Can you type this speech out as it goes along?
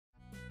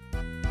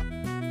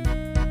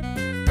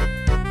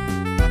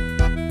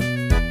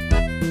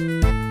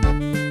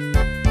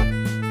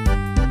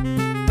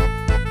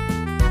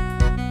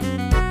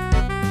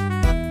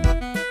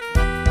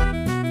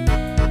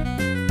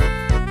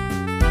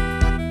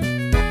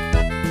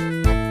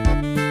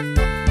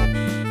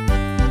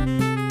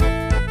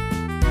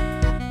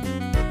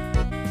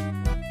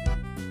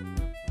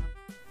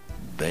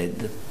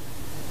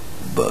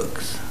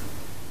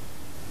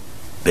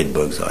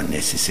Bedbugs are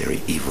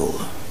necessary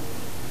evil.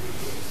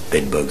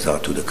 Bedbugs are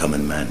to the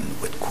common man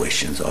what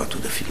questions are to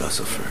the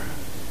philosopher,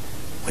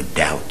 what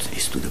doubt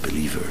is to the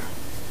believer,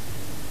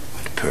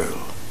 what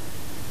pearl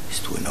is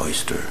to an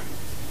oyster,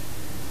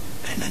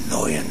 an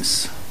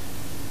annoyance,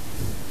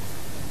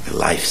 a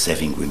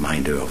life-saving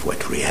reminder of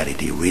what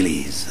reality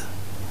really is.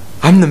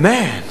 I'm the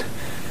man.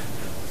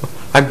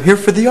 I'm here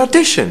for the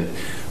audition.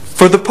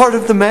 For the part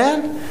of the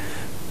man.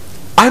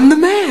 I'm the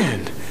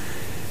man.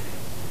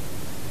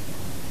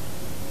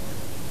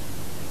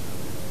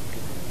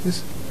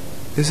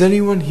 Is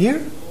anyone here?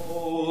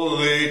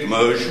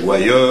 Rythme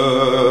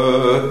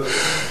joyeux,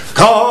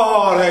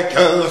 quand les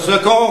cœurs se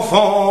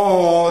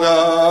confondent,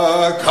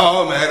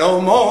 comme elle au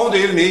monde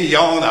il n'y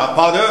en a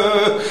pas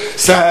deux,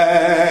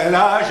 c'est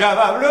la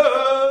java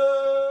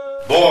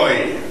bleue.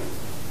 Boy.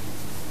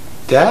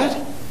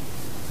 Dad?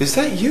 Is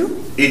that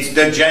you? It's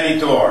the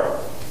janitor.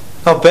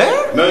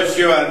 Albert?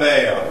 Monsieur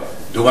Albert.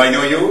 Do I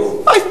know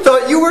you? I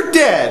thought you were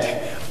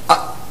dead.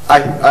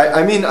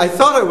 I mean, I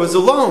thought I was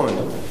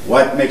alone.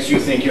 What makes you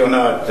think you're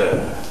not?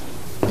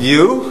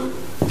 You?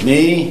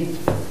 Me?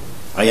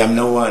 I am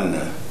no one.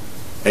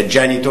 A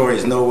janitor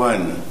is no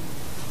one.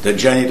 The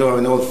janitor of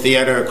an old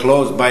theater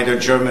closed by the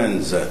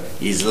Germans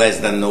is less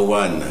than no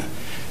one.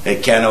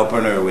 A can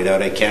opener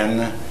without a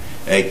can,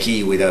 a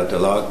key without a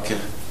lock,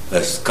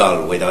 a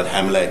skull without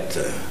Hamlet.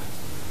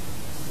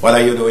 What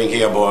are you doing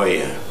here,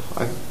 boy?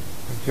 I'm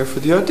here for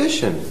the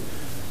audition.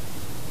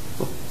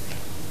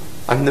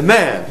 I'm the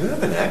man. You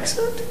have an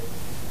accent?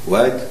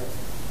 What?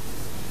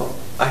 Well,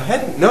 I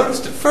hadn't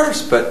noticed at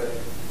first, but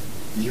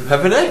you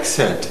have an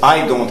accent.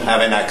 I don't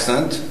have an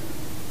accent.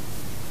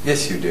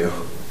 Yes, you do.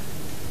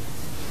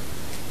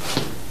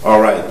 All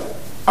right.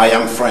 I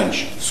am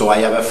French, so I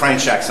have a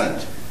French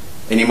accent.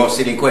 Any more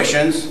silly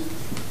questions?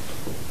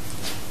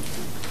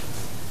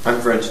 I'm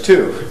French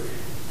too.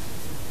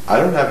 I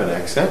don't have an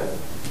accent.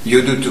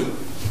 You do too.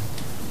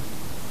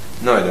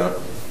 No, I don't.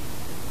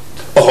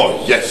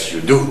 Oh, yes, you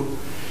do.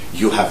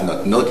 You have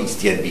not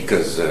noticed yet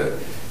because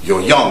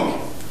you're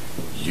young.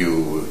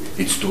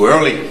 It's too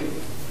early.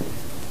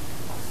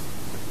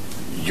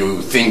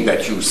 You think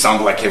that you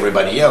sound like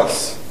everybody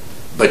else,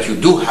 but you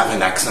do have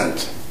an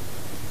accent.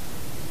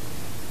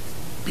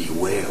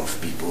 Beware of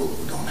people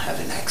who don't have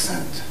an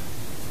accent.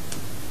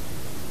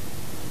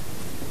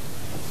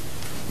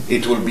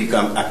 It will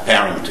become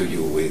apparent to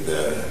you with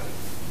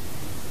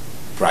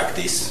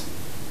practice.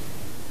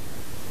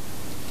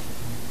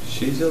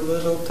 She's a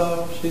little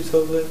doll, she's a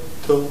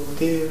little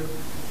dear.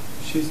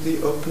 She's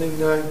the opening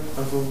night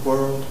of a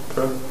world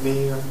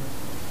premiere.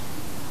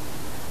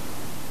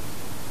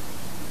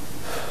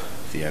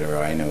 Theater,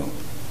 I know.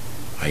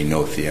 I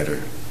know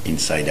theater,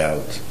 inside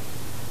out.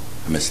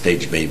 I'm a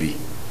stage baby.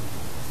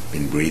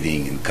 Been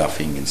breathing and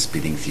coughing and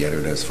spitting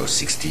theater does for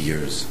 60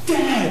 years.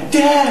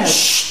 Dad!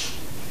 Shh!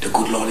 The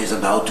good Lord is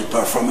about to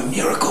perform a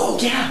miracle.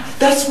 Yeah,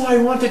 that's why I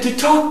wanted to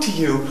talk to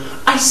you.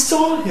 I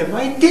saw him,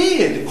 I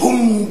did.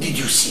 Whom did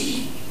you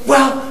see?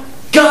 Well,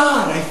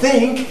 God, I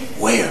think.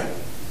 Where?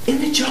 In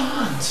the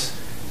Johns.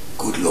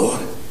 Good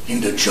Lord,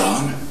 in the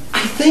John?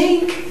 I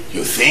think.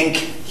 You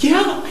think?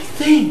 Yeah, I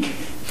think.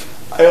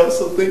 I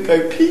also think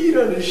I peed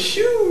on his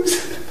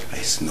shoes. I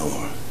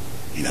snore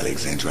in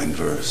Alexandrian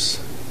verse.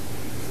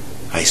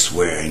 I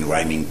swear in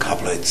rhyming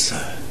couplets.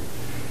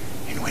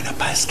 And when I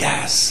pass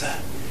gas,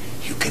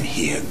 you can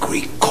hear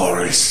Greek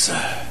chorus.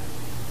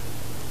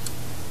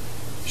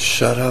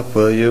 Shut up,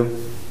 will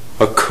you?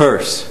 A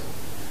curse.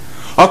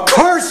 A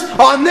curse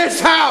on this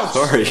house!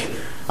 Sorry,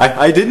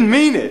 I didn't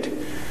mean it.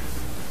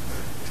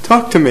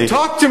 Talk to me.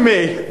 Talk to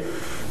me!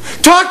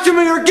 Talk to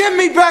me or give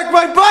me back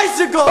my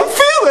bicycle! I'm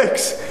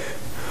Felix!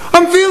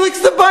 I'm Felix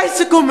the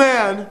Bicycle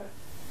Man!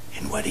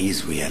 And what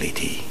is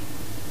reality?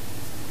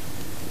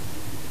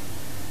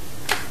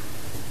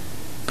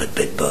 But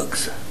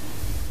bedbugs.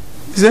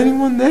 Is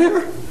anyone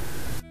there?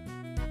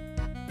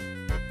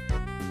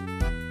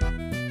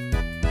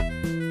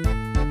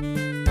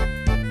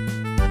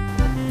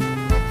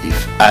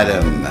 If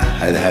Adam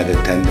had had a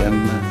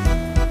tandem,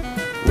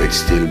 we'd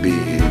still be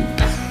in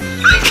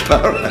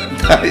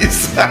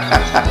paradise.